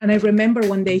And I remember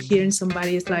one day hearing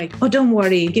somebody is like, oh, don't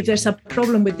worry. If there's a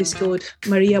problem with this code,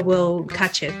 Maria will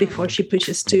catch it before she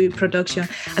pushes to production.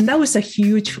 And that was a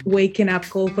huge waking up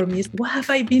call for me. What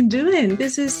have I been doing?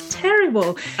 This is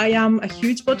terrible. I am a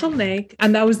huge bottleneck.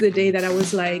 And that was the day that I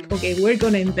was like, okay, we're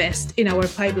going to invest in our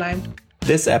pipeline.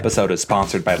 This episode is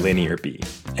sponsored by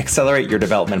LinearB. Accelerate your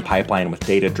development pipeline with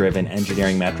data-driven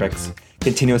engineering metrics,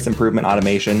 continuous improvement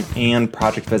automation, and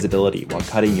project visibility while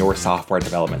cutting your software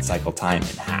development cycle time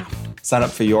in half. Sign up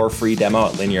for your free demo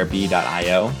at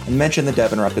linearb.io and mention the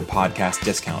DevInterrupted podcast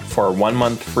discount for 1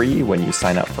 month free when you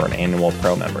sign up for an annual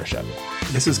pro membership.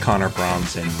 This is Connor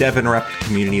Bronson, DevInterrupted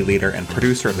community leader and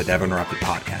producer of the DevInterrupted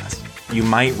podcast. You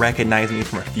might recognize me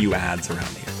from a few ads around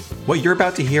here. What you're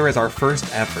about to hear is our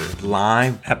first ever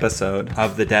live episode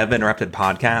of the DevInterrupted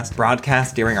podcast,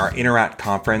 broadcast during our Interact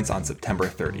conference on September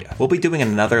 30th. We'll be doing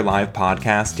another live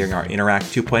podcast during our Interact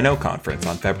 2.0 conference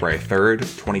on February 3rd,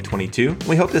 2022.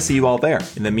 We hope to see you all there.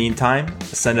 In the meantime,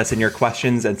 send us in your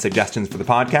questions and suggestions for the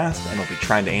podcast, and we'll be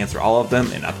trying to answer all of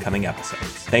them in upcoming episodes.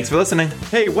 Thanks for listening.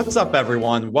 Hey, what's up,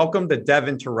 everyone? Welcome to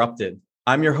DevInterrupted.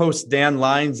 I'm your host, Dan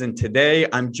Lyons, and today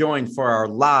I'm joined for our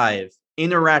live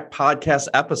Interact podcast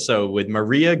episode with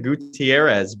Maria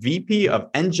Gutierrez, VP of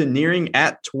Engineering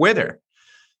at Twitter.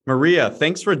 Maria,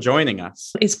 thanks for joining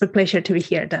us. It's a pleasure to be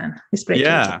here, Dan. It's great.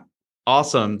 Yeah,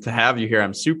 awesome to have you here.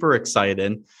 I'm super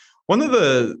excited. One of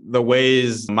the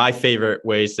ways, my favorite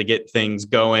ways to get things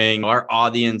going, our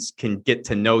audience can get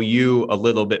to know you a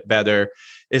little bit better,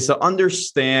 is to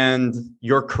understand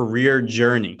your career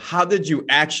journey. How did you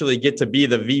actually get to be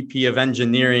the VP of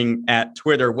Engineering at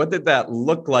Twitter? What did that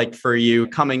look like for you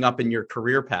coming up in your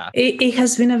career path? It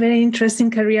has been a very interesting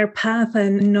career path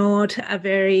and not a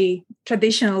very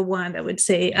traditional one, I would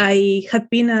say. I have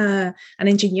been an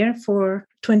engineer for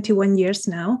 21 years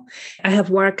now. I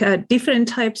have worked at different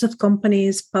types of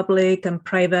companies, public and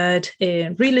private,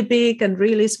 really big and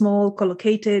really small,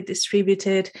 collocated,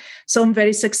 distributed, some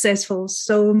very successful,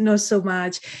 some not so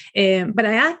much. But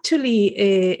I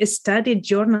actually studied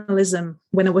journalism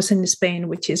when I was in Spain,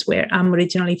 which is where I'm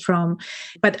originally from.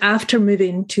 But after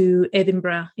moving to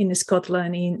Edinburgh in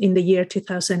Scotland in the year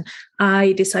 2000,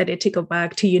 I decided to go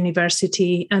back to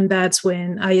university. And that's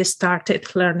when I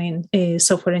started learning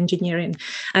software engineering.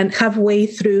 And halfway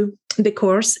through the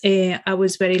course, I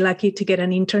was very lucky to get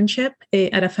an internship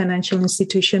at a financial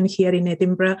institution here in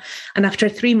Edinburgh. And after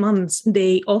 3 months,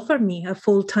 they offered me a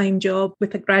full-time job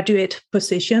with a graduate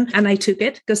position. And I took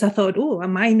it because I thought, I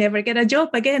might never get a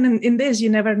job again in this. You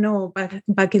never know.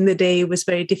 Back in the day, it was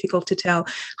very difficult to tell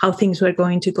how things were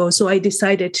going to go. So I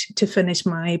decided to finish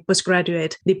my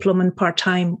postgraduate diploma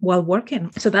part-time while working.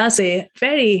 So that's a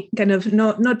very kind of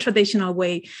not traditional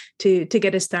way to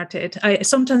get started.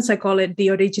 Sometimes I call it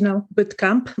the original boot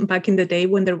camp. Back in the day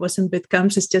when there wasn't boot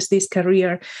camps, it's just this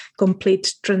career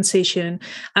complete transition.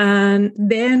 And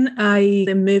then I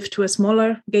moved to a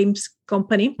smaller games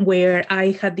company where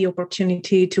I had the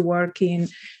opportunity to work in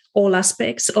all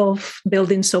aspects of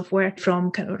building software,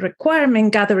 from kind of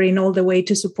requirement gathering all the way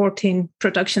to supporting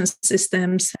production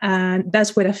systems. And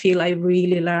that's where I feel I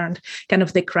really learned kind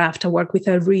of the craft. I worked with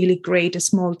a really great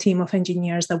small team of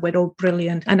engineers that were all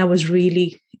brilliant. And I was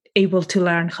really able to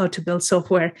learn how to build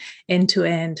software end to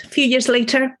end. A few years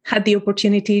later, had the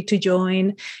opportunity to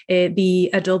join the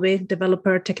Adobe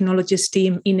Developer Technologies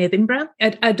team in Edinburgh.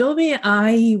 At Adobe,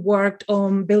 I worked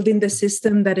on building the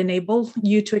system that enabled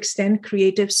you to extend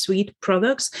Creative Suite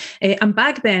products. And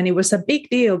back then, it was a big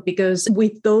deal because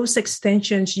with those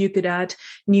extensions, you could add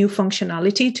new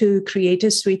functionality to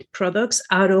Creative Suite products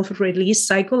out of release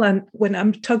cycle. And when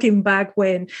I'm talking back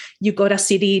when you got a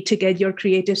CD to get your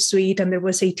Creative Suite and there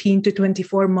was 18 to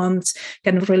 24 months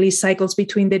kind of release cycles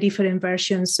between the different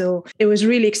versions. So it was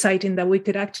really exciting that we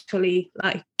could actually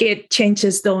get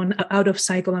changes done out of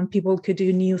cycle and people could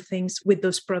do new things with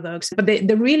those products. But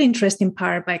the really interesting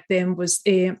part back then was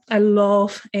I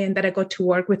love that I got to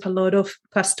work with a lot of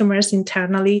customers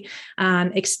internally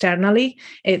and externally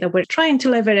that were trying to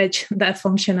leverage that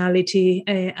functionality.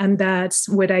 And that's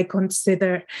where I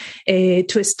consider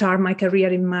to start my career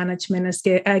in management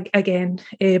again.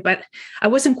 But I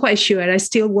wasn't quite sure. I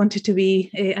still wanted to be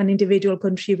an individual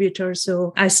contributor.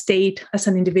 So I stayed as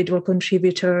an individual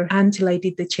contributor until I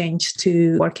did the change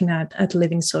to working at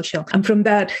Living Social. And from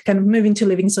that, kind of moving to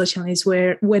Living Social is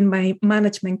when my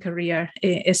management career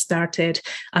started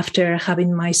after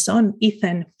having my son,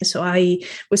 Ethan. So I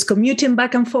was commuting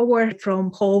back and forward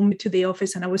from home to the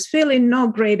office, and I was feeling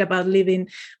not great about leaving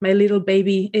my little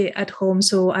baby at home.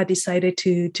 So I decided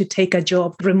to take a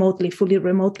job fully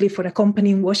remotely for a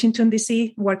company in Washington,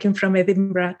 D.C., working from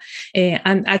Edinburgh.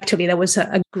 And actually, that was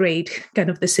a great kind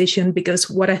of decision, because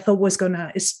what I thought was going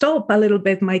to stop a little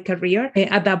bit my career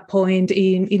at that point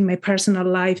in my personal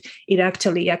life, it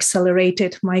actually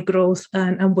accelerated my growth,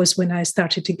 and was when I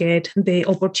started to get the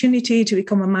opportunity to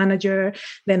become a manager,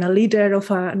 then a leader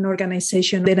of an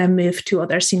organization. Then I moved to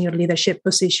other senior leadership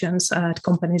positions at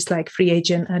companies like Free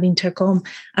Agent and Intercom,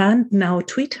 and now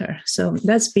Twitter. So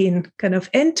that's been kind of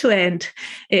end to end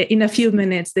in a few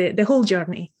minutes, the whole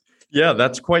journey. Yeah,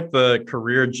 that's quite the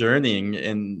career journey,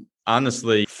 and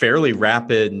honestly, fairly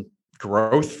rapid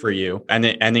growth for you, and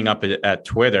ending up at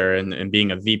Twitter and being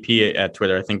a VP at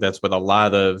Twitter. I think that's what a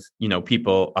lot of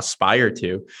people aspire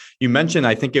to. You mentioned,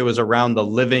 I think it was around the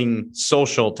Living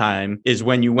Social time is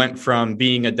when you went from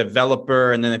being a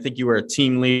developer, and then I think you were a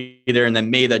team leader, and then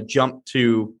made a jump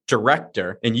to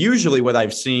director. And usually what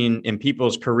I've seen in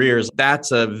people's careers,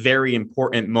 that's a very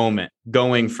important moment,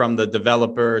 going from the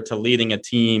developer to leading a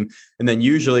team. And then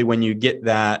usually when you get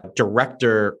that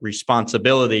director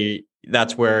responsibility,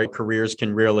 that's where careers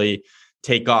can really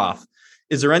take off.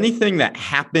 Is there anything that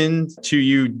happened to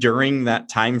you during that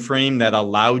time frame that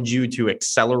allowed you to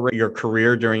accelerate your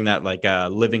career during that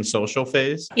Living Social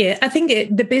phase? Yeah, I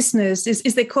think the business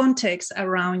is the context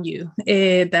around you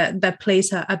that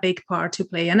plays a big part to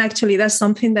play. And actually, that's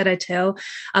something that I tell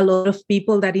a lot of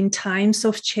people, that in times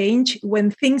of change,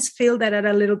 when things feel that are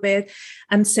a little bit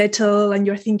unsettled and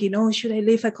you're thinking, oh, should I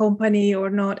leave a company or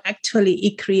not? Actually,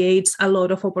 it creates a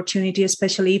lot of opportunity,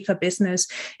 especially if a business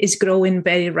is growing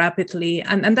very rapidly.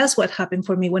 And that's what happened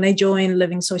for me when I joined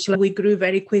Living Social. We grew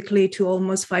very quickly to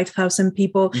almost 5,000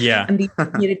 people. Yeah. And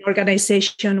the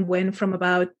organization went from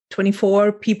about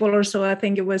 24 people or so, I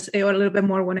think it was, or a little bit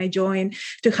more when I joined,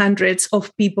 to hundreds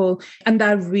of people. And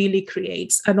that really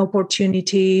creates an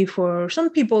opportunity for some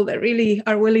people that really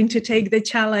are willing to take the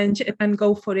challenge and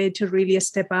go for it, to really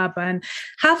step up and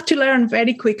have to learn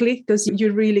very quickly, because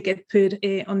you really get put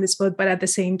on the spot. But at the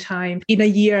same time, in a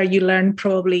year, you learn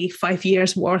probably 5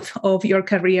 years worth of your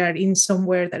career in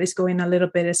somewhere that is going a little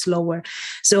bit slower.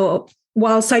 So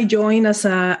whilst I joined as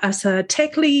a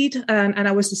tech lead and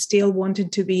I was still wanting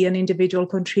to be an individual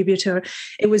contributor,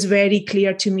 it was very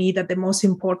clear to me that the most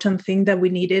important thing that we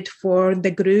needed for the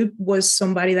group was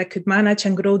somebody that could manage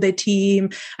and grow the team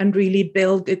and really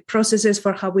build the processes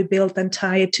for how we build and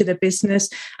tie it to the business.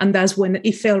 And that's when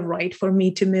it felt right for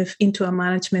me to move into a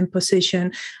management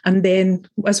position. And then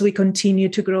as we continue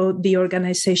to grow the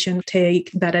organization,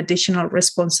 take that additional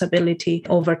responsibility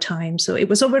over time. So it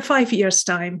was over 5 years'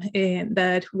 time.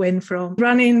 That went from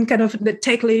running kind of the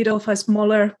tech lead of a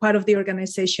smaller part of the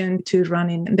organization to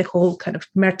running the whole kind of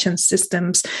merchant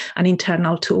systems and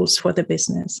internal tools for the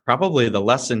business. Probably the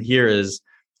lesson here is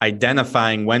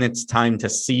identifying when it's time to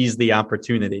seize the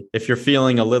opportunity. If you're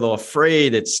feeling a little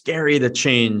afraid, it's scary to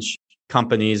change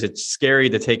companies. It's scary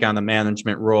to take on a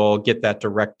management role, get that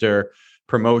director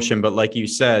promotion. But like you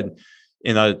said,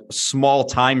 in a small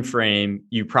time frame,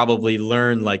 you probably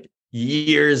learn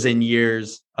years and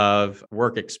years of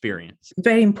work experience.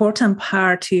 Very important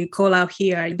part to call out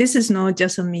here. This is not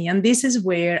just on me. And this is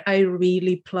where I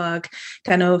really plug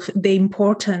kind of the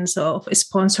importance of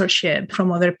sponsorship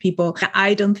from other people.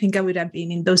 I don't think I would have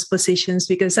been in those positions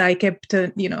because I kept,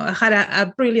 I had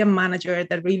a brilliant manager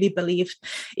that really believed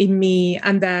in me.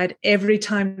 And that every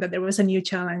time that there was a new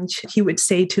challenge, he would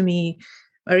say to me,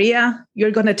 Maria, you're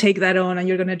going to take that on and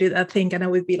you're going to do that thing. And I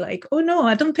would be like, oh, no,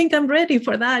 I don't think I'm ready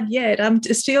for that yet. I'm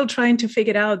still trying to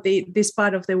figure out this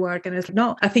part of the work. And it's like,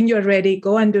 no, I think you're ready.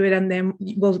 Go and do it. And then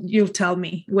you'll tell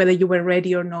me whether you were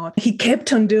ready or not. He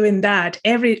kept on doing that.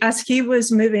 As he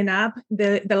was moving up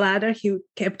the ladder, he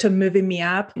kept on moving me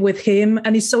up with him.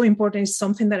 And it's so important. It's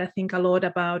something that I think a lot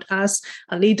about as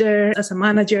a leader, as a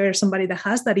manager, somebody that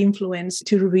has that influence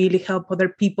to really help other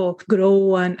people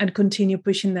grow and continue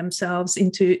pushing themselves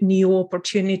into new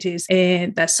opportunities.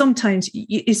 And that sometimes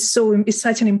it's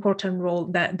such an important role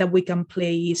that we can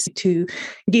play, is to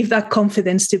give that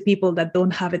confidence to people that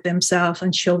don't have it themselves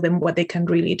and show them what they can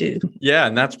really do. Yeah.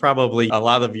 And that's probably a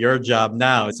lot of your job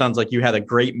now. It sounds like you had a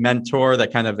great mentor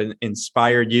that kind of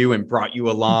inspired you and brought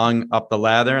you along up the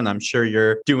ladder. And I'm sure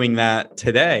you're doing that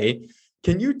today.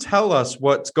 Can you tell us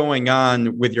what's going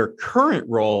on with your current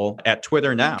role at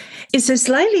Twitter now? It's a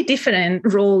slightly different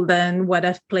role than what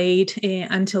I've played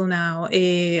until now.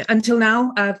 Until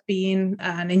now, I've been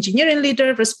an engineering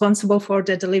leader responsible for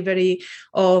the delivery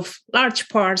of large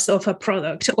parts of a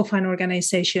product of an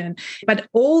organization. But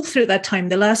all through that time,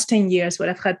 the last 10 years, where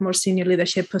I've had more senior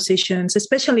leadership positions,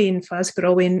 especially in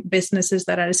fast-growing businesses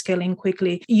that are scaling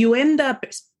quickly, you end up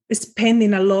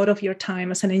spending a lot of your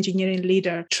time as an engineering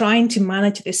leader trying to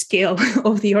manage the scale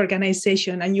of the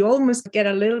organization. And you almost get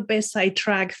a little bit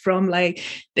sidetracked from like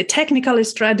the technical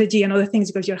strategy and other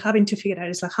things, because you're having to figure out,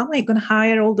 it's like, how am I going to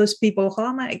hire all those people? How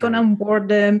am I going to onboard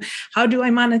them? How do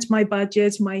I manage my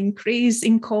budgets, my increase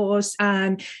in costs?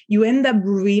 And you end up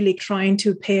really trying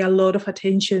to pay a lot of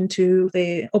attention to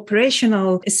the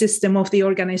operational system of the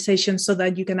organization so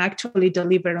that you can actually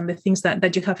deliver on the things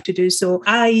that you have to do. So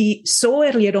I saw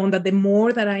earlier on that the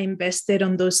more that I invested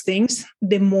on those things,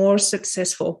 the more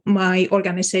successful my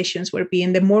organizations were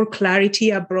being, the more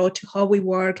clarity I brought to how we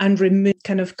work and remove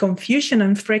kind of confusion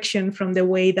and friction from the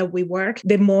way that we work,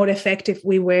 the more effective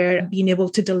we were being able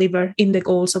to deliver in the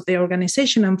goals of the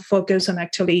organization and focus on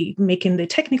actually making the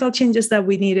technical changes that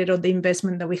we needed or the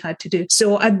investment that we had to do.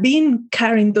 So I've been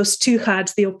carrying those two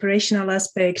hats, the operational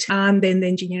aspect and then the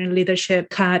engineering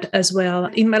leadership hat as well.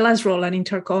 In my last role at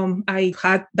Intercom, I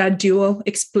had that dual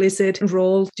explicit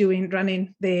role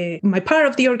running my part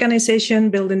of the organization,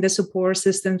 building the support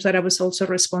systems, but I was also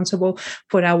responsible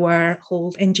for our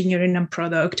whole engineering and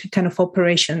product kind of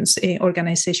operations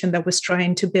organization that was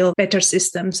trying to build better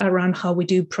systems around how we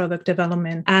do product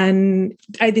development. And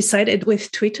I decided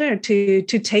with Twitter to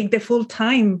take the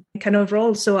full-time kind of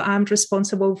role. So I'm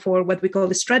responsible for what we call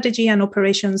the strategy and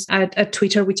operations at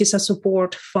Twitter, which is a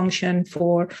support function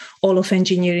for all of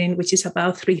engineering, which is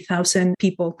about 3,000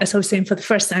 people. As I was saying, for the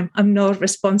first time, I'm not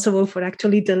responsible for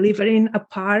actually delivering a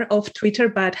part of Twitter,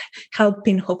 but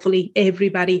helping hopefully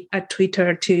everybody at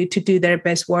Twitter to do their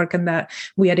best work and that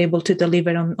we are able to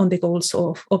deliver on the goals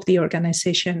of the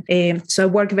organization. So I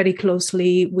work very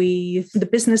closely with the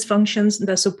business functions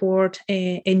that support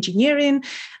engineering.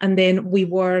 And then we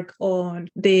work on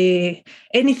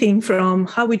anything from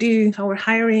how we do our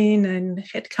hiring and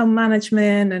headcount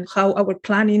management and how our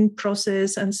planning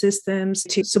process and systems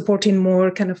to supporting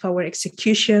more kind of our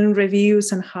execution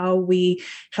reviews and how we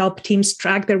help teams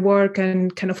track their work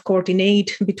and kind of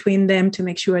coordinate between them to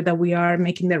make sure that we are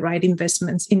making the right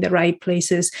investments in the right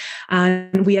places.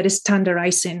 And we are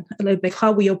standardizing a little bit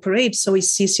how we operate. So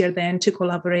it's easier then to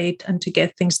collaborate and to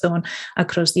get things done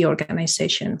across the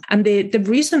organization. And the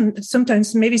reason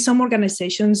sometimes maybe some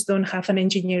organizations don't have an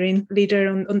engineering leader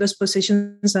on those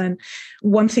positions. And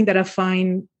one thing that I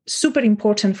find super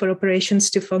important for operations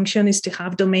to function is to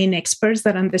have domain experts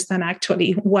that understand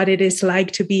actually what it is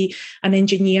like to be an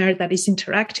engineer that is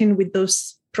interacting with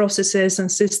those processes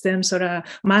and systems, or a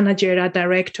manager, a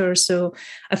director. So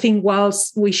I think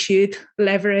whilst we should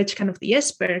leverage kind of the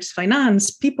experts,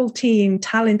 finance, people team,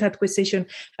 talent acquisition,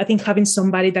 I think having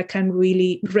somebody that can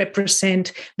really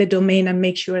represent the domain and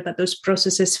make sure that those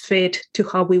processes fit to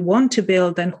how we want to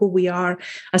build and who we are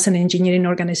as an engineering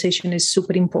organization is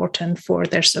super important for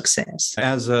their success.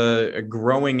 As a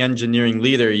growing engineering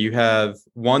leader, you have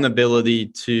one ability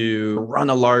to run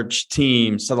a large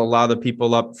team, set a lot of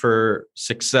people up for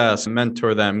success,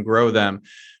 mentor them, grow them.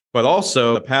 But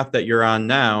also the path that you're on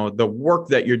now, the work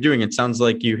that you're doing, it sounds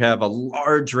like you have a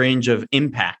large range of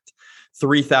impact.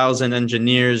 3,000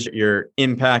 engineers you're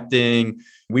impacting.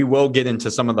 We will get into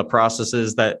some of the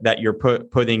processes that you're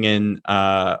putting in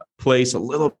place a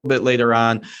little bit later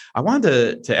on. I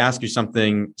wanted to ask you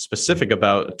something specific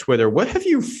about Twitter. What have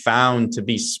you found to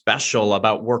be special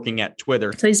about working at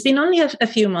Twitter? So it's been only a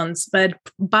few months, but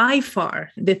by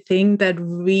far the thing that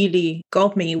really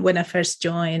got me when I first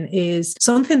joined is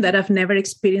something that I've never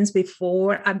experienced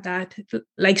before at that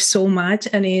like so much,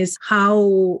 and is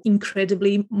how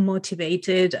incredibly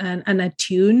motivated and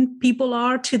attuned people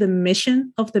are to the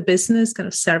mission of the business, kind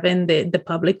of serving the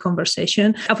public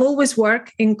conversation. I've always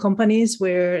worked in companies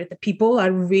where the people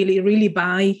are really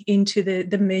buy into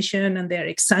the mission and they're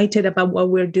excited about what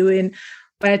we're doing.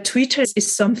 But Twitter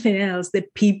is something else. The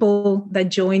people that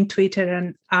join Twitter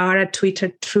and are at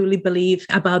Twitter truly believe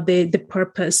about the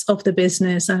purpose of the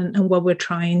business and what we're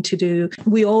trying to do.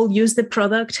 We all use the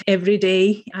product every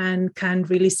day and can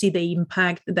really see the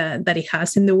impact that it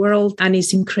has in the world. And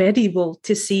it's incredible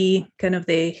to see kind of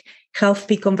the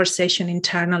healthy conversation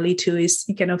internally too, is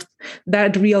kind of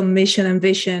that real mission and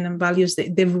vision and values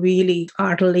that they really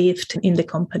are lived in the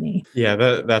company. Yeah,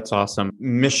 that's awesome.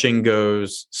 Mission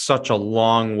goes such a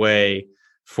long way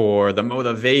for the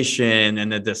motivation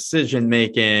and the decision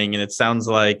making. And it sounds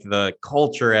like the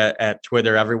culture at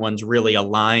Twitter, everyone's really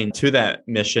aligned to that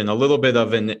mission. A little bit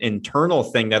of an internal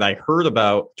thing that I heard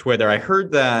about Twitter. I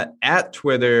heard that at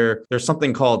Twitter, there's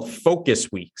something called focus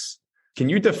weeks. Can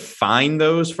you define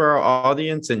those for our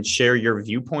audience and share your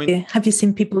viewpoint? Have you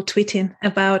seen people tweeting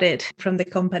about it from the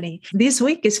company? This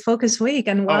week is Focus Week,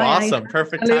 and why awesome.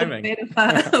 Perfect timing. Bit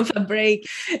of a break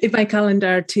in my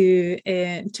calendar to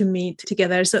meet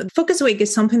together. So Focus Week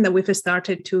is something that we've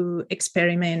started to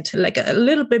experiment like a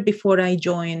little bit before I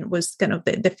joined was kind of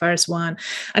the first one.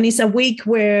 And it's a week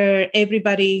where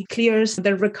everybody clears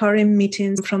their recurring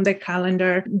meetings from their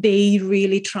calendar. They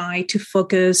really try to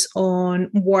focus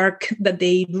on work that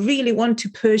they really want to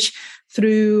push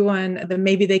through, and then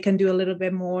maybe they can do a little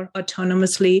bit more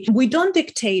autonomously. We don't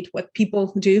dictate what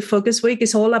people do. Focus Week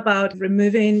is all about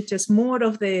removing just more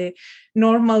of the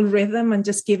normal rhythm and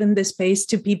just giving the space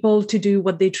to people to do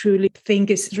what they truly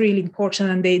think is really important,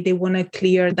 and they want to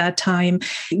clear that time.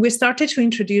 We started to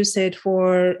introduce it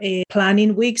for a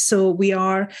planning week. So we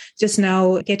are just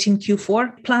now getting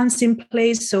Q4 plans in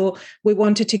place. So we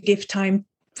wanted to give time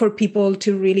for people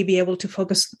to really be able to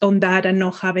focus on that and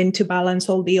not having to balance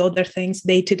all the other things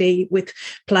day to day with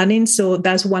planning. So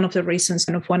that's one of the reasons,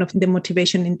 kind of one of the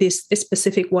motivation in this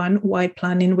specific one, why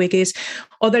planning week is.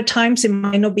 Other times it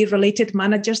might not be related to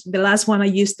managers. The last one I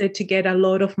used it to get a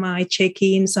lot of my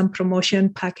check-ins and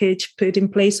promotion package put in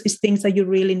place. Is things that you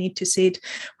really need to sit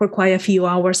for quite a few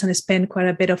hours and spend quite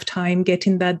a bit of time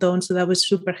getting that done. So that was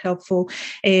super helpful.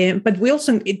 But we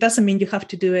also, it doesn't mean you have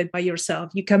to do it by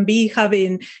yourself. You can be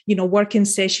having working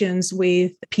sessions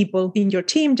with people in your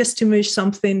team just to move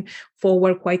something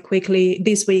forward quite quickly.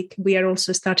 This week, we are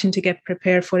also starting to get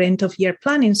prepared for end of year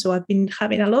planning. So I've been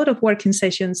having a lot of working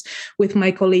sessions with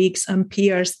my colleagues and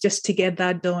peers just to get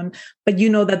that done. But you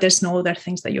know that there's no other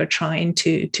things that you're trying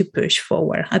to push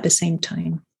forward at the same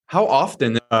time. How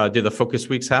often do the Focus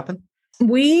Weeks happen?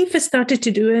 We've started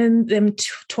to do them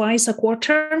twice a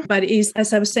quarter, but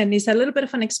as I was saying, it's a little bit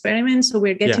of an experiment. So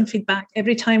we're getting feedback.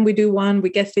 Every time we do one, we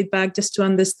get feedback just to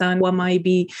understand what might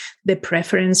be the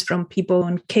preference from people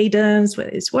on cadence,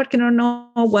 whether it's working or not,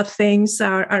 what things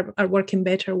are working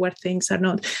better, what things are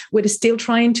not. We're still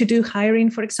trying to do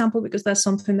hiring, for example, because that's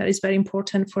something that is very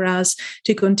important for us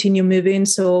to continue moving.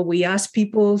 So we ask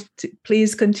people to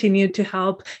please continue to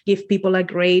help give people a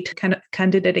great kind of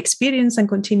candidate experience and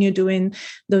continue doing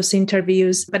those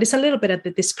interviews, but it's a little bit at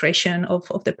the discretion of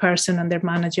the person and their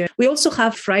manager. We also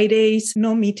have Fridays,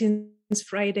 no meetings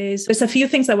Fridays. There's a few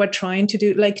things that we're trying to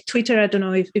do, like Twitter. I don't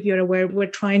know if you're aware, we're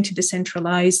trying to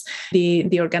decentralize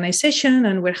the organization,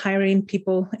 and we're hiring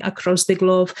people across the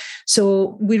globe.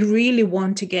 So we really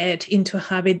want to get into a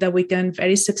habit that we can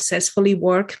very successfully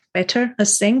work better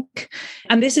async.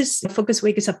 And this is Focus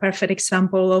Week is a perfect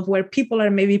example of where people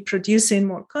are maybe producing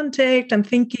more content and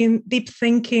thinking, deep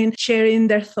thinking, sharing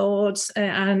their thoughts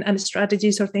and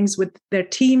strategies or things with their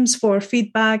teams for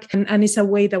feedback. And it's a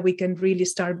way that we can really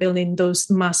start building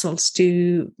those muscles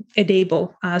to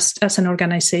enable us as an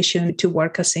organization to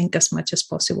work async as much as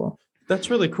possible.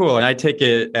 That's really cool. And I take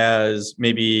it as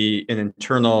maybe an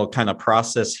internal kind of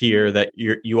process here that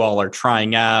you all are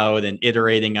trying out and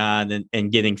iterating on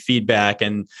and getting feedback.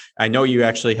 And I know you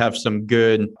actually have some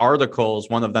good articles,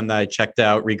 one of them that I checked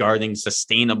out regarding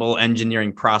sustainable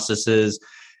engineering processes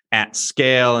at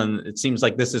scale. And it seems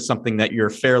like this is something that you're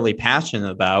fairly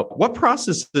passionate about. What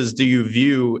processes do you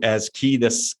view as key to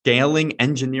scaling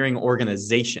engineering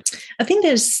organizations? I think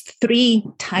there's 3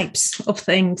 types of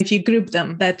things, if you group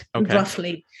them, that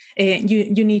roughly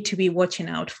you need to be watching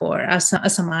out for as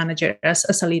a manager,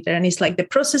 as a leader. And it's like the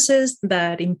processes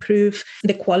that improve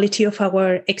the quality of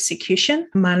our execution,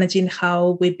 managing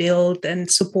how we build and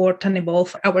support and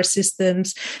evolve our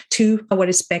systems to our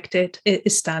expected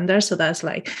standards. So that's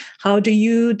like, how do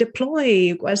you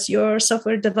deploy? What's your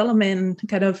software development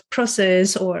kind of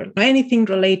process, or anything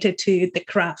related to the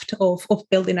craft of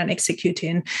building and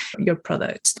executing your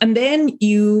products? And then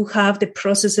you have the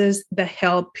processes that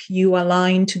help you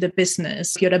align to the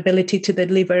business, your ability to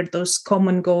deliver those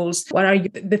common goals. What are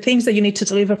the things that you need to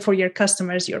deliver for your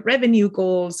customers, your revenue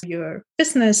goals, your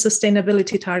business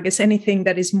sustainability targets, anything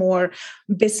that is more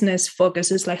business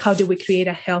focused is like, how do we create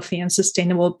a healthy and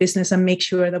sustainable business and make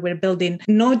sure that we're building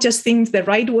not just things the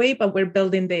right way, but we're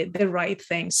building the right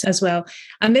things as well.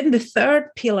 And then the third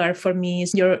pillar for me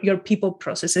is your people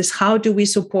processes. How do we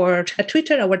support at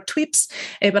Twitter, our tweets,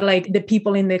 but like the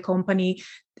people in the company,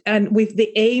 and with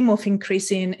the aim of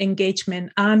increasing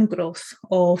engagement and growth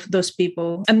of those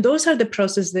people. And those are the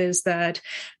processes that,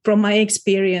 from my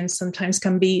experience, sometimes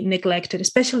can be neglected,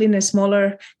 especially in the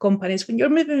smaller companies. When you're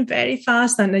moving very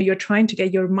fast and you're trying to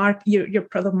get your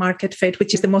product market fit,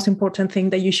 which is the most important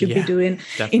thing that you should be doing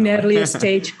in earlier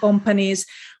stage companies.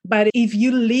 But if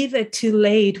you leave it too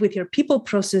late with your people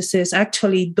processes,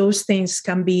 actually those things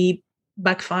can be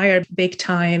backfire big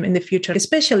time in the future,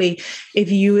 especially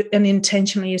if you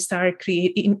unintentionally start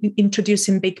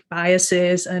introducing big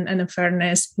biases and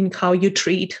unfairness in how you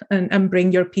treat and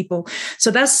bring your people.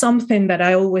 So that's something that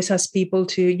I always ask people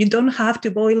to, you don't have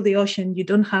to boil the ocean, you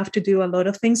don't have to do a lot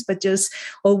of things, but just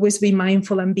always be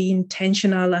mindful and be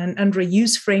intentional and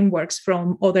reuse frameworks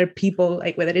from other people,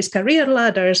 like whether it's career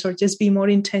ladders or just be more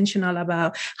intentional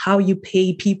about how you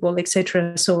pay people,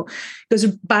 etc. So because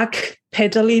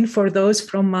backpedaling for those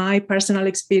from my personal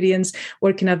experience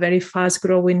working at very fast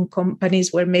growing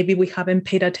companies where maybe we haven't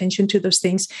paid attention to those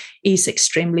things is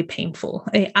extremely painful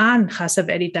and has a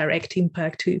very direct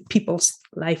impact to people's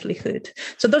livelihood.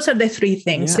 So those are the three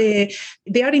things. Yeah.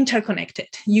 They are interconnected.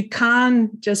 You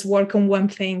can't just work on one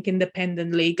thing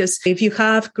independently, because if you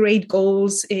have great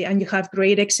goals and you have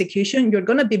great execution, you're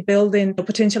going to be building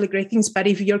potentially great things. But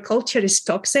if your culture is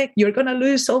toxic, you're going to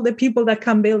lose all the people that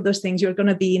can build those things. You're going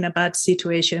to be in a bad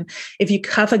situation. If you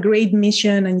have a great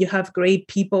mission and you have great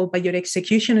people, but your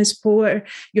execution is poor,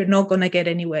 you're not going to get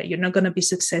anywhere. You're not going to be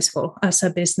successful as a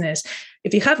business.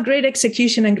 If you have great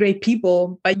execution and great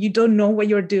people, but you don't know what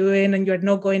you're doing and you're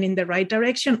not going in the right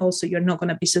direction, also you're not going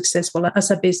to be successful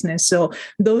as a business. So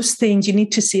those things, you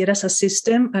need to see it as a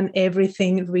system, and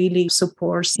everything really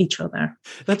supports each other.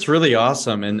 That's really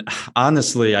awesome. And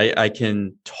honestly, I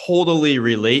can totally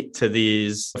relate to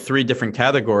these three different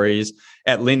categories.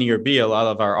 At Linear B, a lot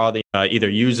of our audience either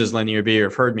uses Linear B or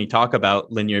have heard me talk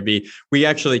about Linear B. We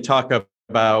actually talk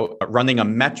about running a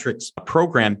metrics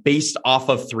program based off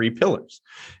of three pillars.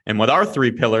 And what our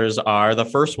three pillars are, the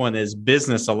first one is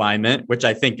business alignment, which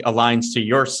I think aligns to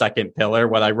your second pillar.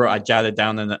 What I jotted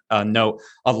down in a note,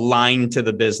 align to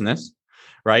the business,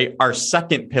 right? Our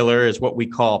second pillar is what we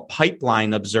call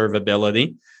pipeline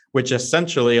observability, which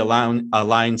essentially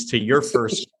aligns to your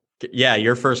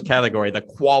first category, the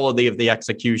quality of the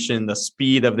execution, the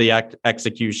speed of the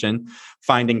execution,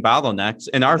 finding bottlenecks.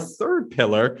 And our third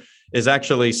pillar is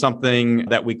actually something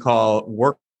that we call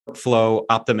workflow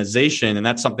optimization. And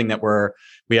that's something that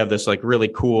we have this like really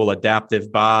cool adaptive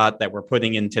bot that we're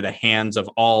putting into the hands of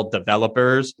all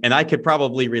developers. And I could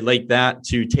probably relate that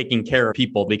to taking care of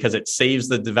people, because it saves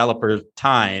the developer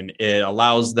time. It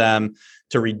allows them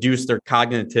to reduce their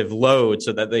cognitive load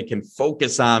so that they can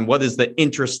focus on what is the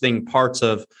interesting parts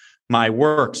of my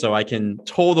work. So I can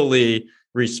totally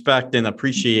respect and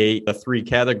appreciate the three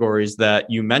categories that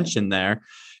you mentioned there.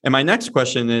 And my next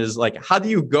question is, like, how do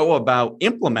you go about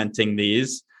implementing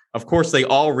these? Of course, they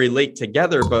all relate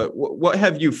together, but what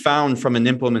have you found from an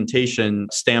implementation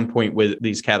standpoint with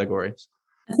these categories?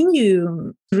 I think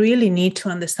you really need to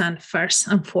understand first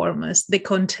and foremost the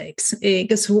context,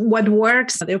 because what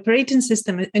works, the operating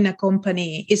system in a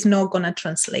company is not going to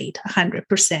translate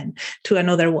 100% to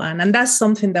another one. And that's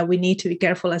something that we need to be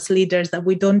careful as leaders, that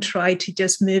we don't try to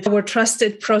just move our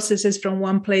trusted processes from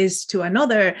one place to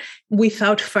another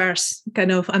without first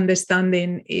kind of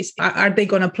understanding are they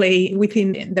going to play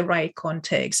within the right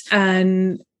context.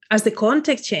 And as the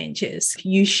context changes,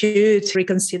 you should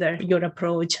reconsider your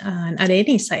approach and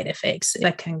any side effects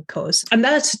that can cause. And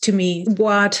that's, to me,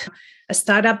 what a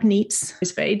startup needs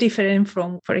is very different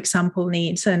from, for example,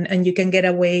 needs. And you can get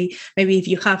away, maybe if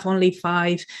you have only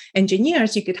 5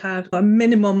 engineers, you could have a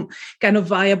minimum kind of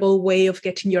viable way of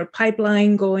getting your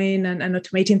pipeline going and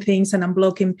automating things and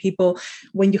unblocking people.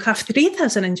 When you have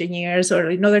 3,000 engineers, or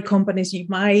in other companies, you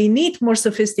might need more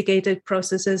sophisticated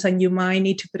processes and you might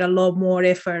need to put a lot more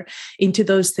effort into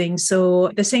those things.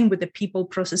 So the same with the people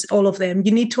process, all of them.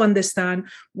 You need to understand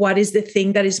what is the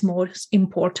thing that is most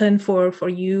important for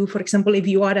you. For example, if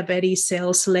you are a very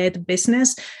sales-led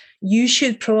business, you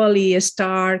should probably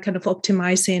start kind of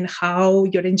optimizing how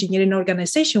your engineering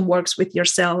organization works with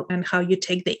yourself and how you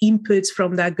take the inputs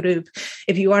from that group.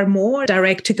 If you are more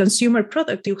direct to consumer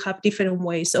product, you have different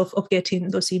ways of getting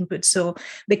those inputs. So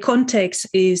the context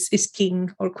is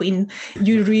king or queen.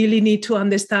 You really need to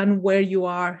understand where you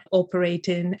are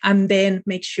operating and then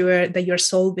make sure that you're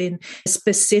solving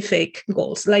specific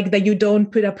goals, like that you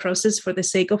don't put a process for the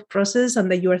sake of process, and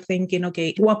that you are thinking,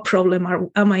 okay, what problem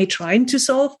am I trying to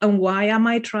solve? And why am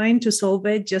I trying to solve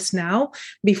it just now,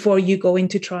 before you go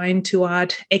into trying to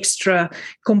add extra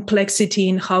complexity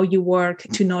in how you work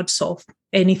to not solve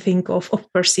anything of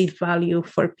perceived value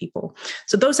for people.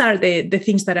 So those are the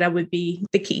things that would be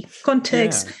the key: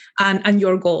 context and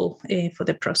your goal for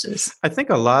the process. I think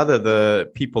a lot of the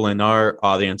people in our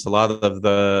audience, a lot of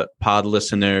the pod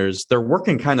listeners, they're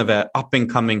working kind of at up and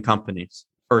coming companies,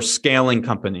 or scaling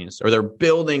companies, or they're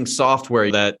building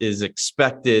software that is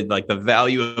expected, like the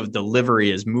value of delivery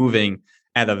is moving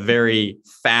at a very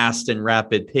fast and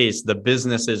rapid pace. The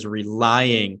business is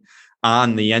relying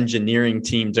on the engineering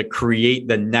team to create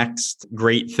the next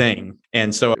great thing.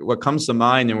 And so what comes to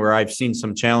mind and where I've seen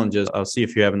some challenges, I'll see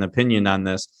if you have an opinion on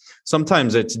this.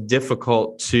 Sometimes it's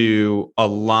difficult to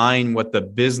align what the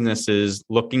business is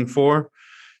looking for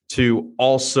to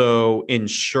also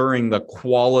ensuring the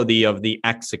quality of the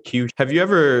execution. Have you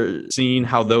ever seen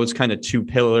how those kind of two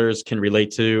pillars can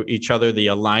relate to each other, the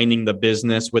aligning the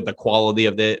business with the quality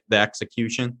of the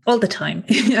execution? All the time.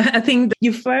 I think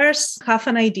you first have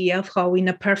an idea of how in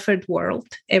a perfect world,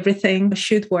 everything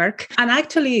should work. And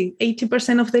actually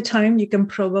 80% of the time, you can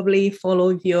probably follow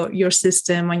your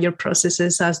system and your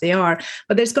processes as they are.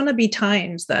 But there's going to be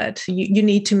times that you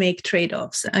need to make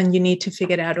trade-offs and you need to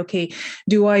figure out, okay,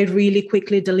 do I really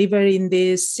quickly deliver in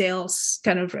this sales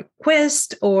kind of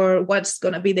request, or what's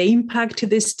going to be the impact to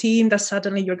this team that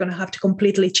suddenly you're going to have to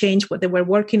completely change what they were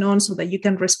working on so that you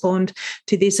can respond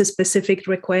to this specific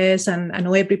request. And I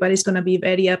know everybody's going to be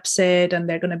very upset and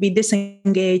they're going to be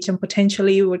disengaged, and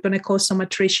potentially we're going to cause some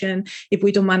attrition if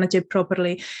we don't manage it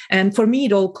properly. And for me,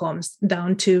 it all comes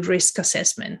down to risk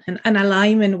assessment and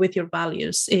alignment with your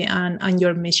values and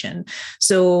your mission.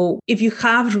 So if you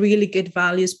have really good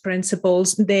values,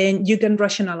 principles, then you can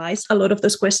rationalize a lot of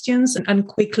those questions and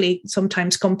quickly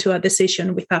sometimes come to a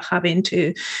decision without having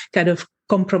to kind of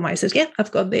compromises. Yeah,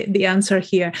 I've got the answer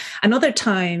here. And other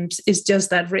times it's just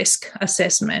that risk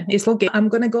assessment. It's okay, I'm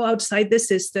going to go outside the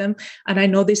system and I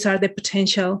know these are the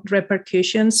potential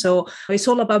repercussions. So it's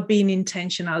all about being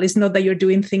intentional. It's not that you're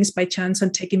doing things by chance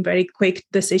and taking very quick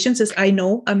decisions. It's, I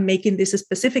know I'm making this a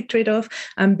specific trade-off.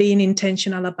 I'm being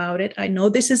intentional about it. I know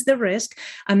this is the risk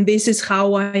and this is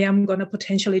how I am going to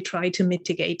potentially try to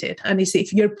mitigate it. And it's,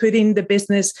 if you're putting the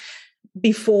business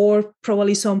before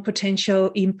probably some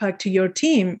potential impact to your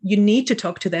team, you need to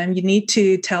talk to them. You need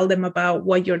to tell them about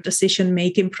what your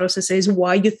decision-making process is,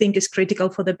 why you think it's critical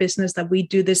for the business that we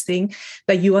do this thing,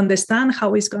 that you understand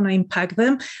how it's going to impact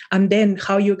them, and then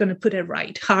how you're going to put it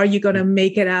right. How are you going to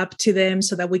make it up to them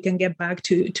so that we can get back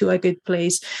to a good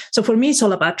place? So for me, it's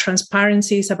all about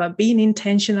transparency. It's about being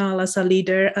intentional as a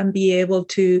leader and be able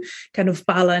to kind of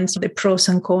balance the pros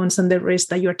and cons and the risks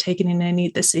that you're taking in any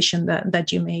decision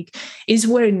that you make. Is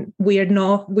when we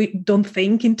don't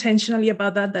think intentionally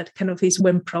about that kind of is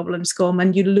when problems come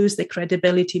and you lose the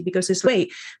credibility, because it's,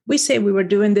 wait, we say we were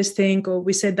doing this thing, or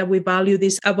we said that we value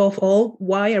this above all.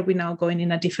 Why are we now going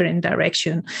in a different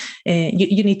direction?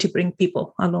 You need to bring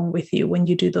people along with you when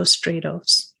you do those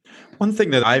trade-offs. One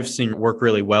thing that I've seen work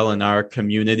really well in our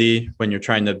community when you're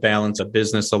trying to balance a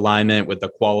business alignment with the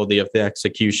quality of the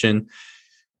execution,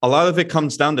 a lot of it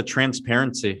comes down to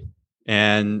transparency.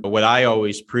 And what I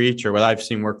always preach, or what I've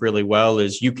seen work really well,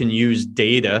 is you can use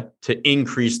data to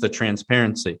increase the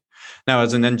transparency. Now,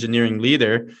 as an engineering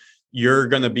leader, you're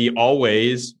going to be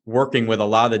always working with a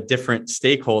lot of different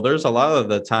stakeholders. A lot of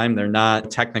the time, they're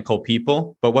not technical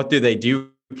people, but what do they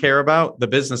do care about? The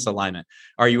business alignment.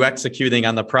 Are you executing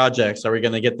on the projects? Are we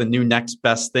going to get the new next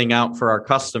best thing out for our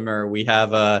customer? We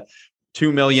have a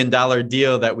 $2 million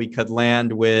deal that we could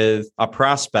land with a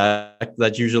prospect.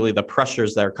 That's usually the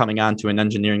pressures that are coming on to an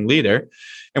engineering leader.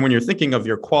 And when you're thinking of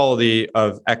your quality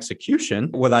of execution,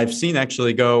 what I've seen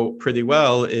actually go pretty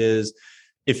well is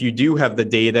if you do have the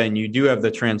data and you do have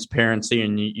the transparency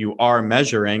and you are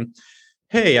measuring,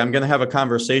 hey, I'm going to have a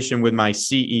conversation with my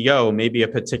CEO. Maybe a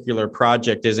particular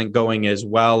project isn't going as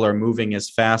well or moving as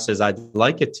fast as I'd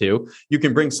like it to. You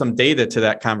can bring some data to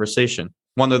that conversation.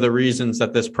 One of the reasons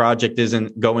that this project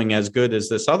isn't going as good as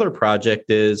this other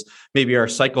project is maybe our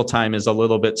cycle time is a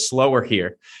little bit slower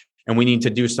here. And we need to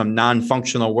do some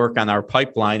non-functional work on our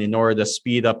pipeline in order to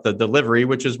speed up the delivery,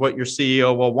 which is what your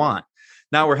CEO will want.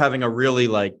 Now we're having a really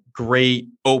great,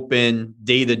 open,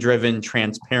 data-driven,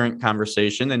 transparent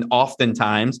conversation. And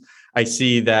oftentimes I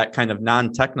see that kind of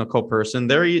non-technical person,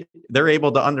 they're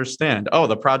able to understand, oh,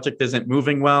 the project isn't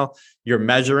moving well. You're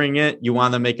measuring it. You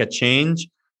want to make a change.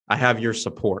 I have your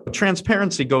support.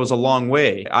 Transparency goes a long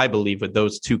way, I believe, with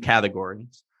those two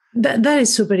categories. That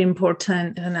is super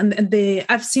important. And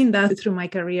I've seen that through my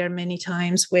career many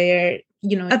times where,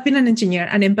 I've been an engineer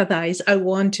and empathize. I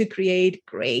want to create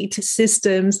great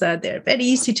systems that they're very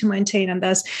easy to maintain. And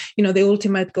that's, the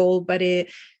ultimate goal. But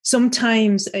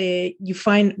sometimes you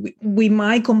find we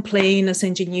might complain as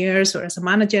engineers or as a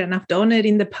manager, and I've done it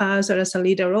in the past, or as a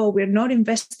leader, oh, we're not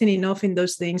investing enough in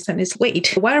those things. And it's,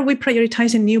 wait, why are we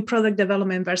prioritizing new product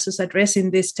development versus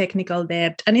addressing this technical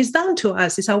debt? And it's down to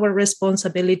us. It's our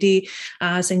responsibility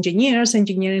as engineers,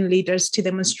 engineering leaders, to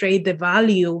demonstrate the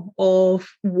value of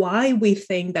why we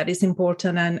think that is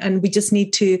important. And we just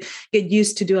need to get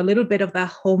used to do a little bit of that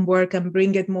homework and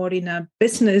bring it more in a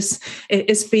business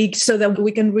speak so that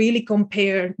we can can really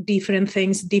compare different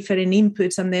things, different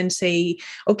inputs, and then say,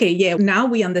 okay, yeah, now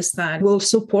we understand. We'll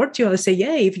support you. I'll say,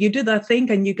 yeah, if you do that thing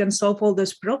and you can solve all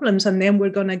those problems, and then we're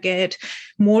going to get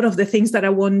more of the things that I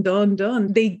want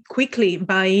done. They quickly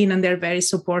buy in and they're very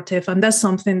supportive. And that's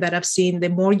something that I've seen. The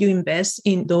more you invest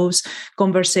in those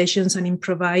conversations and in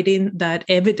providing that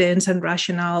evidence and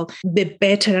rationale, the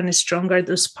better and stronger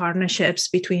those partnerships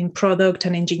between product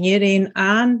and engineering,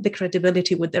 and the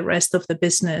credibility with the rest of the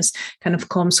business kind of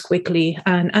comes quickly,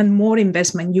 and more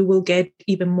investment. You will get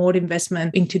even more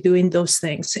investment into doing those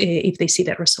things if they see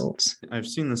the results. I've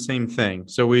seen the same thing.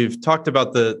 So we've talked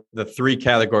about the three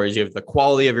categories. You have the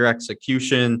quality of your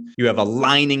execution, you have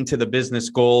aligning to the business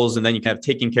goals, and then you have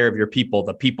taking care of your people,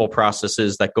 the people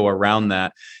processes that go around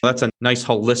that. That's a nice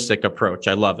holistic approach.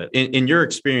 I love it. In your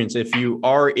experience, if you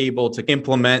are able to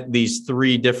implement these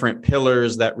three different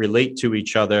pillars that relate to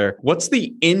each other, what's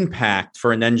the impact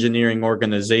for an engineering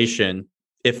organization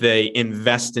if they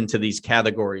invest into these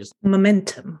categories?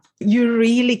 Momentum. You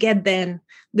really get then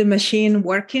the machine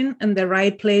working in the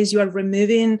right place. You are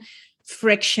removing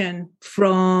friction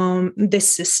from the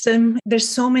system. There's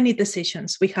so many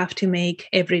decisions we have to make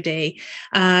every day.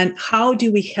 And how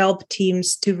do we help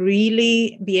teams to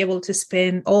really be able to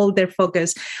spend all their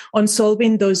focus on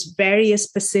solving those very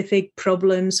specific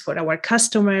problems for our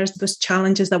customers, those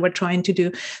challenges that we're trying to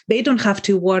do? They don't have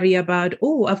to worry about,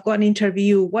 oh, I've got an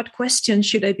interview. What questions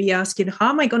should I be asking?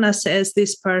 How am I going to assess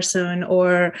this person?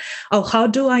 Or, oh, how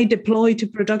do I deploy to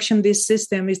production this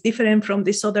system? Is different from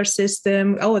this other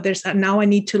system. Oh, now I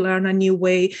need to learn a new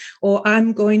way, or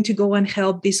I'm going to go and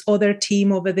help this other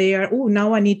team over there. Oh,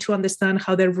 now I need to understand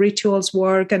how their rituals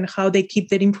work and how they keep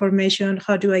their information.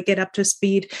 How do I get up to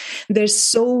speed? There's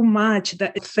so much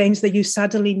things that you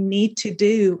suddenly need to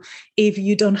do if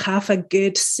you don't have a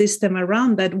good system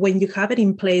around that. When you have it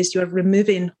in place, you're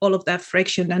removing all of that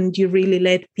friction, and you really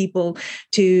let people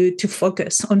to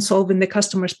focus on solving the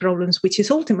customer's problems, which is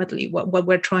ultimately what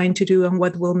we're trying to do and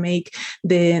what will make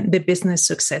the business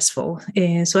successful.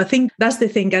 So I think that's the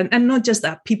thing. And not just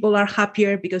that, people are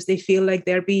happier because they feel like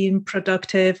they're being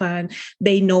productive and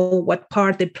they know what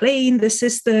part they play in the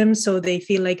system. So they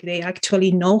feel like they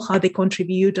actually know how they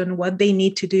contribute and what they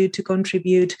need to do to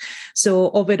contribute.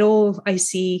 So overall, I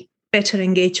see better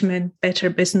engagement, better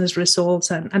business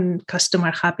results, and customer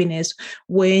happiness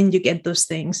when you get those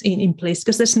things in place.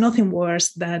 Because there's nothing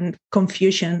worse than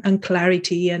confusion and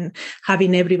clarity and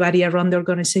having everybody around the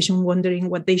organization wondering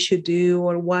what they should do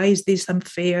or why is this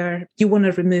unfair. You want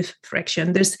to remove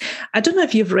friction. I don't know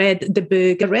if you've read the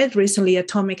book. I read recently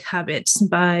Atomic Habits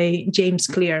by James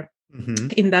Clear. Mm-hmm.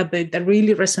 In that book that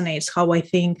really resonates how I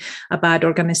think about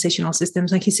organizational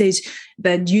systems. And he says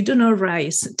that you do not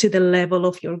rise to the level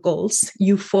of your goals,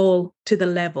 you fall to the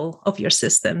level of your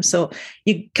system. So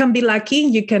you can be lucky,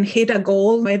 you can hit a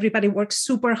goal. Everybody works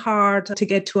super hard to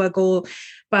get to a goal.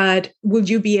 But will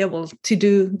you be able to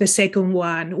do the second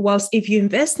one? Whilst if you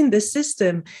invest in the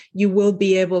system, you will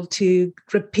be able to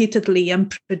repeatedly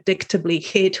and predictably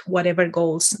hit whatever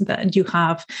goals that you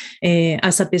have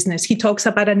as a business. He talks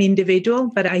about an individual,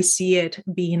 but I see it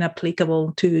being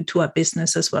applicable to a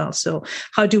business as well. So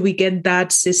how do we get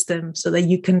that system so that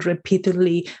you can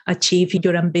repeatedly achieve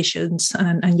your ambitions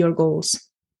and your goals?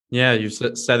 Yeah, you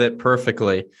said it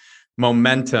perfectly.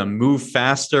 Momentum, move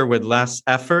faster with less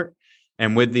effort.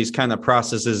 And with these kind of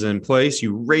processes in place,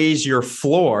 you raise your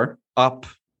floor up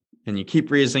and you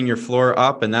keep raising your floor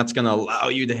up, and that's going to allow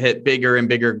you to hit bigger and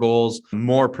bigger goals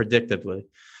more predictably.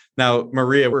 Now,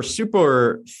 Maria, we're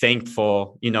super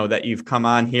thankful, that you've come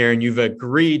on here and you've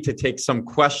agreed to take some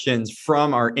questions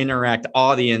from our Interact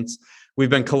audience. We've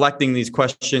been collecting these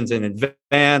questions in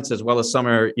advance, as well as some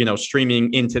are,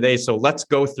 streaming in today. So let's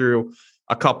go through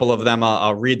a couple of them.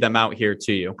 I'll read them out here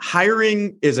to you.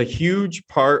 Hiring is a huge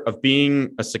part of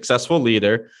being a successful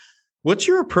leader. What's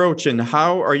your approach and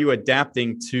how are you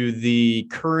adapting to the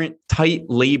current tight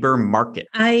labor market?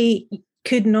 I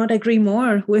could not agree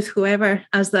more with whoever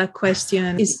asked that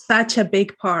question. It's such a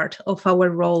big part of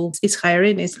our role is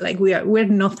hiring. It's like we're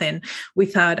nothing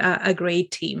without a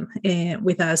great team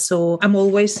with us. So I'm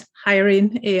always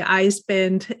hiring. I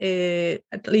spend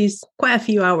at least quite a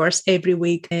few hours every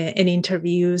week in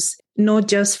interviews, not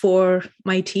just for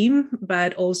my team,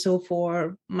 but also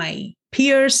for my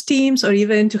peers teams or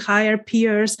even to hire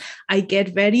peers. I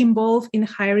get very involved in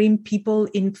hiring people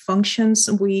in functions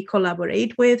we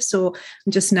collaborate with. So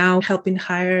I'm just now helping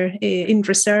hire in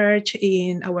research,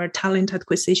 in our talent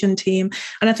acquisition team.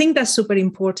 And I think that's super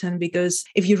important because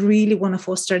if you really want to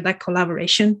foster that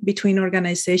collaboration between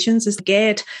organizations, is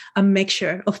get a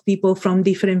mixture of people from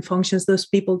different functions, those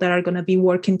people that are going to be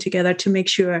working together to make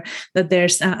sure that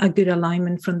there's a good good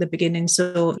alignment from the beginning.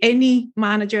 So any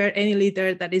manager, any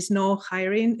leader that is not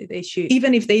hiring, they should,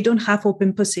 even if they don't have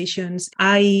open positions,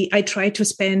 I try to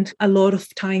spend a lot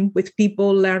of time with people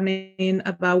learning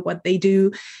about what they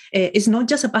do. It's not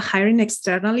just about hiring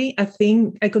externally.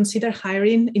 I consider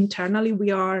hiring internally.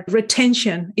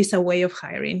 Retention is a way of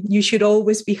hiring. You should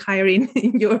always be hiring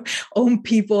your own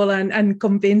people and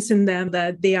convincing them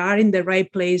that they are in the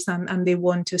right place and they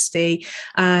want to stay.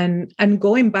 And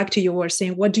going back to you were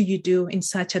saying, what do you do in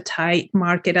such a tight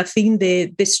market? I think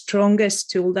the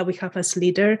strongest tool that we have as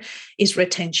leader is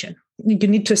retention. You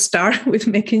need to start with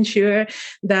making sure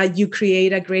that you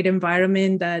create a great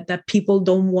environment, that people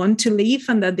don't want to leave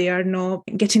and that they are not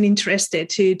getting interested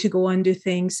to go and do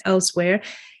things elsewhere.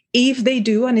 If they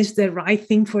do and it's the right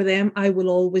thing for them, I will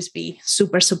always be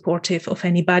super supportive of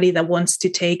anybody that wants to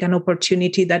take an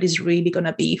opportunity that is really going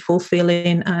to be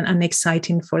fulfilling and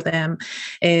exciting for them.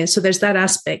 So there's that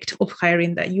aspect of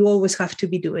hiring that you always have to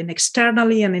be doing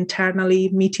externally and internally,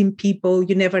 meeting people.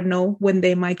 You never know when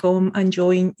they might come and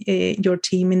join your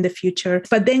team in the future.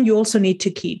 But then you also need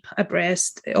to keep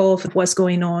abreast of what's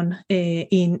going on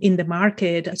in the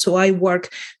market. So I work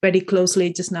very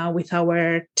closely just now with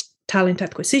our talent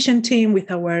acquisition team, with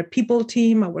our people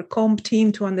team, our comp team,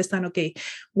 to understand, okay,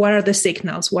 what are the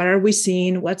signals? What are we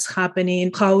seeing? What's happening?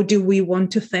 How do we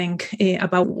want to think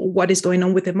about what is going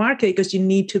on with the market? Because you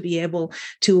need to be able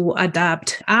to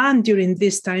adapt. And during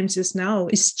these times just now,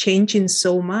 it's changing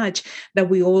so much that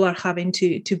we all are having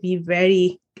to be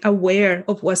very aware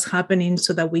of what's happening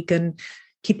so that we can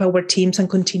keep our teams and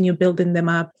continue building them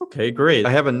up. Okay, great.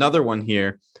 I have another one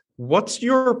here. What's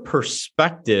your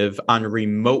perspective on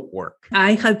remote work?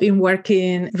 I have been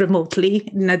working remotely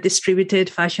in a distributed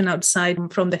fashion outside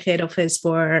from the head office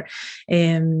for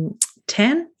 10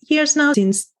 years now.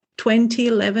 Since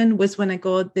 2011 was when I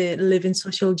got the Living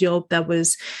Social job that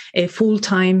was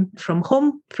full-time from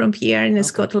home, from here in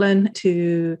Scotland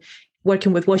to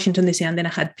working with Washington, D.C., and then I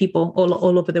had people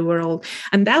all over the world.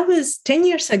 And that was 10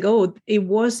 years ago. It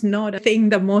was not a thing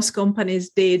that most companies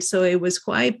did. So it was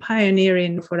quite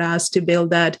pioneering for us to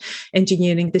build that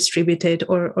engineering distributed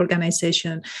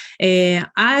organization.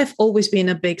 I've always been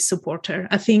a big supporter.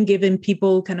 I think giving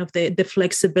people kind of the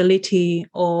flexibility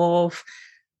of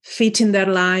fitting their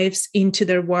lives into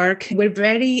their work. We're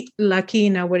very lucky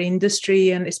in our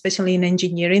industry, and especially in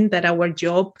engineering, that our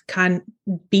job can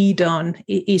be done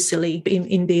easily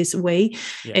in this way.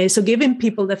 Yeah. So giving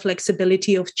people the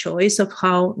flexibility of choice of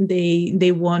how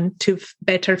they want to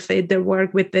better fit their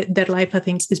work with their life, I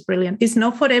think is brilliant. It's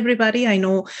not for everybody. I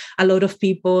know a lot of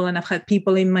people, and I've had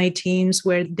people in my teams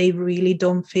where they really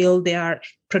don't feel they are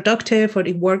productive or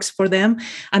it works for them,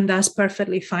 and that's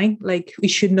perfectly fine. Like, it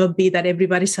should not be that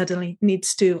everybody suddenly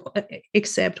needs to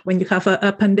accept when you have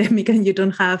a pandemic and you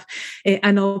don't have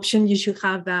an option. You should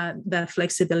have that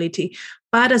flexibility.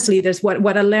 But as leaders,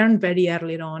 what I learned very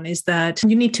early on is that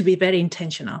you need to be very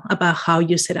intentional about how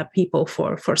you set up people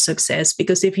for success.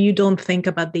 Because if you don't think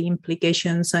about the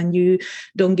implications and you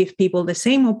don't give people the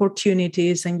same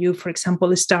opportunities, and you, for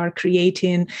example, start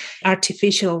creating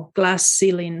artificial glass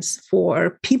ceilings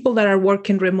for people that are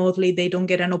working remotely, they don't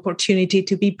get an opportunity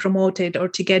to be promoted or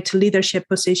to get to leadership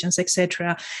positions,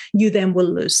 etc., you then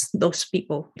will lose those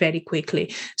people very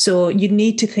quickly. So you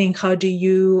need to think, how do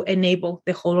you enable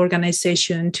the whole organization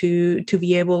to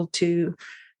be able to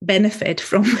benefit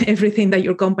from everything that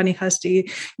your company has to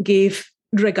give,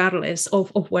 regardless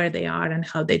of where they are and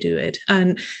how they do it.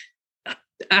 And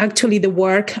actually, the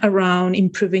work around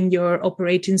improving your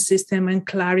operating system and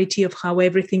clarity of how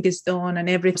everything is done and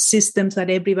every systems that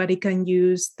everybody can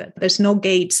use, that there's no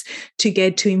gates to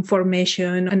get to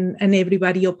information and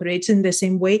everybody operates in the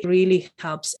same way, really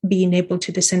helps being able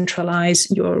to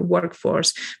decentralize your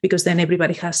workforce, because then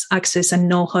everybody has access and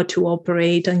know how to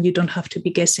operate, and you don't have to be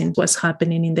guessing what's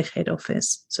happening in the head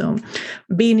office. So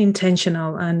being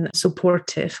intentional and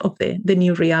supportive of the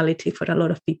new reality for a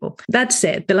lot of people. That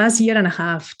said, the last year and a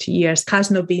half, 2 years has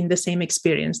not been the same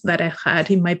experience that I had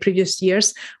in my previous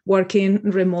years working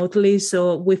remotely.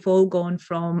 So we've all gone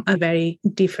from a very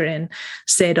different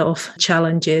set of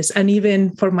challenges. And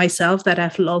even for myself, that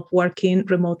I've loved working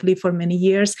remotely for many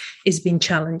years, it's been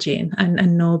challenging,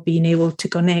 and not being able to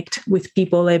connect with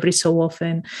people every so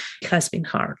often has been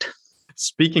hard.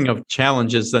 Speaking of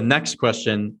challenges, the next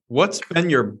question, what's been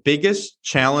your biggest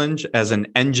challenge as an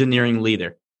engineering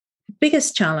leader?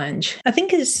 Biggest challenge, I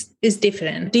think, is is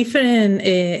different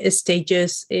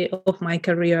stages of my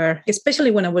career,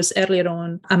 especially when I was earlier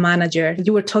on a manager.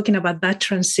 You were talking about that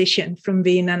transition from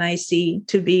being an IC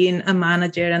to being a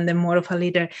manager and then more of a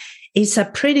leader. It's a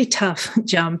pretty tough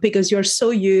jump because you're so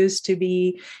used to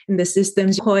be in the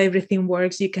systems, how everything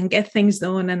works. You can get things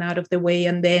done and out of the way.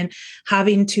 And then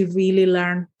having to really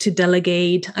learn to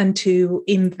delegate and to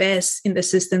invest in the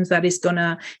systems that is going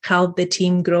to help the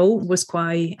team grow was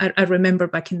quite, I remember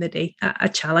back in the day, a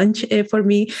challenge for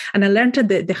me. And I learned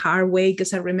it the hard way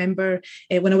because I remember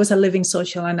when I was at Living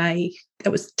Social and I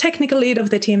was technical lead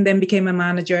of the team, then became a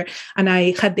manager, and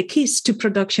I had the keys to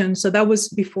production. So that was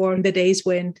before the days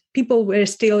when people were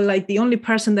still like the only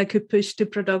person that could push to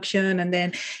production. And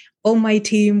then all my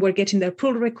team were getting their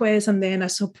pull requests. And then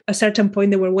at a certain point,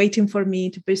 they were waiting for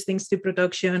me to push things to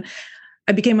production.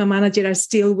 I became a manager. I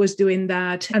still was doing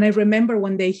that. And I remember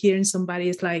one day hearing somebody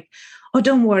is like, oh,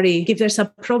 don't worry. If there's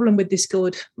a problem with this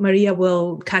code, Maria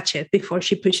will catch it before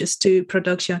she pushes to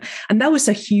production. And that was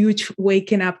a huge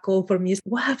waking up call for me.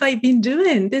 What have I been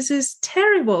doing? This is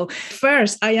terrible.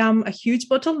 First, I am a huge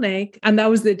bottleneck. And that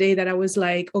was the day that I was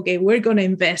like, okay, we're going to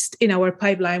invest in our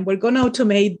pipeline. We're going to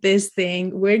automate this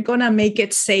thing. We're going to make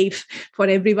it safe for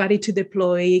everybody to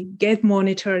deploy, get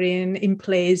monitoring in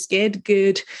place, get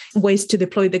good ways to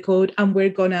deploy the code. And we're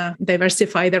going to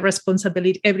diversify the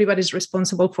responsibility. Everybody's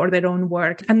responsible for their own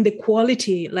work, and the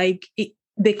quality,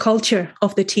 the culture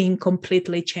of the team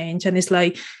completely changed. And it's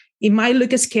like, it might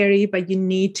look scary, but you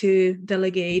need to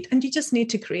delegate and you just need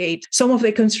to create some of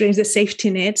the constraints, the safety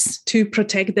nets to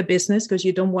protect the business, because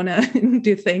you don't want to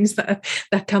do things that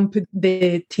can put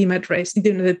the team at risk,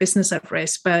 the business at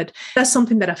risk. But that's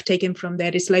something that I've taken from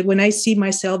that. It's like when I see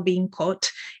myself being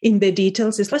caught in the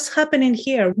details, it's what's happening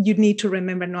here. You need to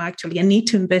remember, no, actually, I need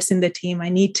to invest in the team. I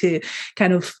need to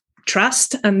kind of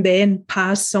trust and then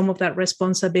pass some of that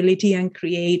responsibility and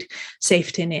create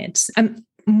safety nets. And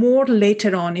more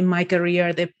later on in my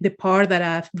career, the part that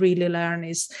I've really learned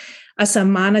is, as a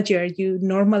manager, you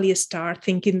normally start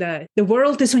thinking that the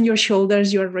world is on your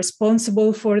shoulders. You're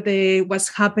responsible for what's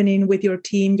happening with your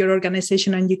team, your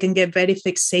organization, and you can get very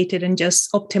fixated and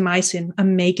just optimizing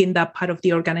and making that part of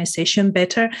the organization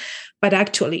better. But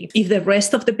actually, if the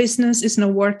rest of the business is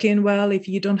not working well, if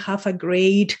you don't have a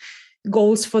great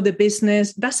goals for the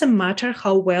business, doesn't matter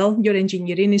how well your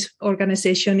engineering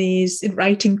organization is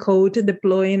writing code,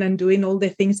 deploying and doing all the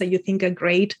things that you think a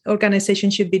great organization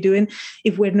should be doing,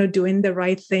 if we're not doing the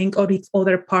right thing or if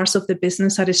other parts of the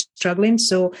business are struggling.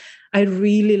 So I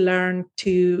really learned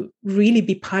to really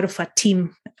be part of a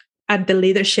team at the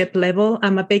leadership level.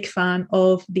 I'm a big fan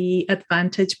of The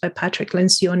Advantage by Patrick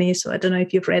Lencioni. So I don't know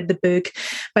if you've read the book,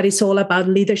 but it's all about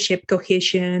leadership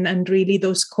cohesion and really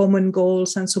those common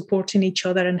goals and supporting each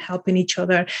other and helping each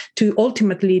other to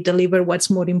ultimately deliver what's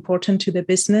more important to the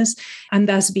business. And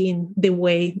that's been the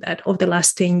way that over the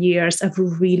last 10 years, I've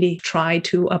really tried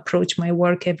to approach my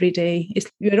work every day.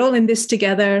 We're all in this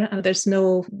together. And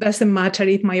doesn't matter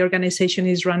if my organization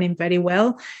is running very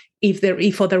well,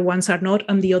 if other ones are not,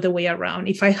 and the other way around.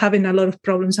 If I'm having a lot of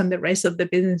problems and the rest of the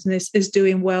business is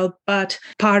doing well, but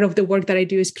part of the work that I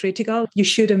do is critical, you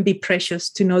shouldn't be precious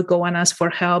to not go and ask for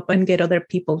help and get other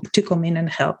people to come in and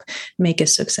help make it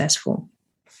successful.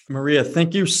 Maria,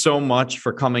 thank you so much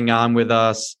for coming on with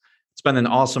us. It's been an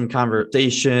awesome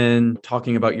conversation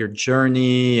talking about your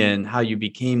journey and how you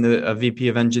became a VP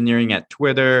of engineering at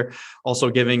Twitter, also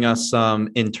giving us some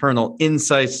internal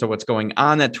insights to what's going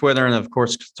on at Twitter, and of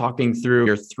course, talking through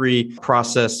your 3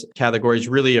 process categories.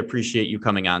 Really appreciate you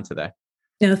coming on today.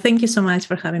 No, thank you so much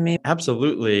for having me.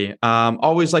 Absolutely.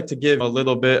 Always like to give a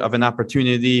little bit of an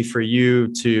opportunity for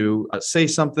you to say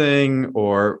something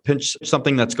or pinch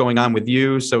something that's going on with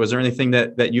you. So is there anything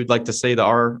that you'd like to say to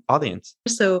our audience?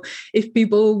 So if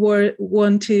people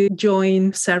want to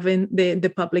join serving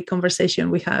the public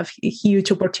conversation, we have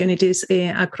huge opportunities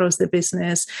across the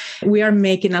business. We are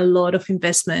making a lot of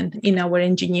investment in our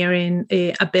engineering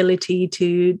ability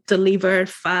to deliver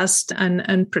fast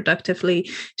and productively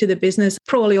to the business.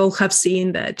 Probably all have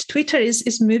seen that Twitter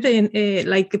is moving,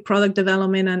 like the product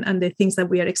development and the things that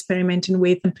we are experimenting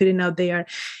with and putting out there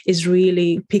is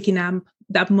really picking up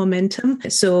that momentum.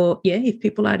 So yeah, if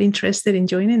people are interested in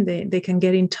joining, they can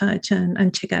get in touch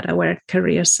and check out our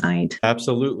career site.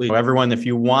 Absolutely. Everyone, if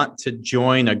you want to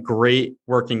join a great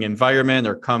working environment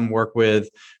or come work with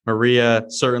Maria,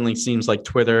 certainly seems like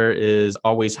Twitter is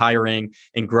always hiring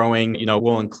and growing.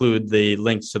 We'll include the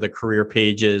links to the career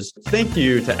pages. Thank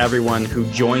you to everyone who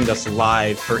joined us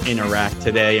live for Interact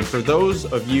today. And for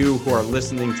those of you who are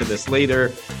listening to this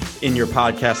later in your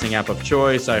podcasting app of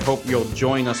choice, I hope you'll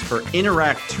join us for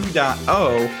Interact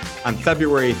 2.0 on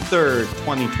February 3rd,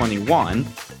 2021.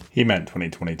 He meant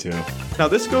 2022. Now,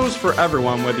 this goes for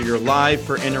everyone, whether you're live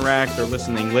for Interact or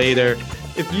listening later.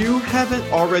 If you haven't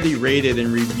already rated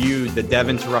and reviewed the Dev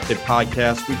Interrupted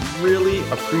podcast, we'd really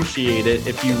appreciate it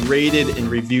if you rated and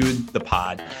reviewed the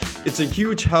pod. It's a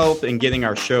huge help in getting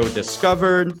our show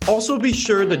discovered. Also, be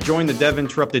sure to join the Dev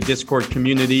Interrupted Discord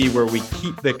community where we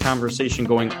keep the conversation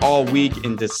going all week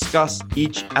and discuss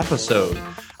each episode.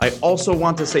 I also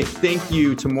want to say thank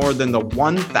you to more than the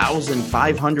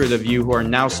 1,500 of you who are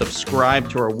now subscribed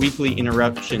to our weekly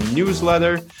Interruption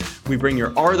newsletter. We bring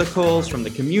your articles from the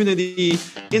community,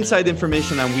 inside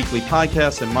information on weekly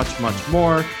podcasts, and much, much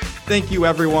more. Thank you,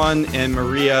 everyone. And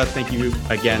Maria, thank you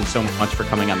again so much for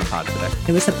coming on the pod today.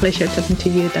 It was a pleasure talking to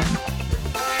you, Dan.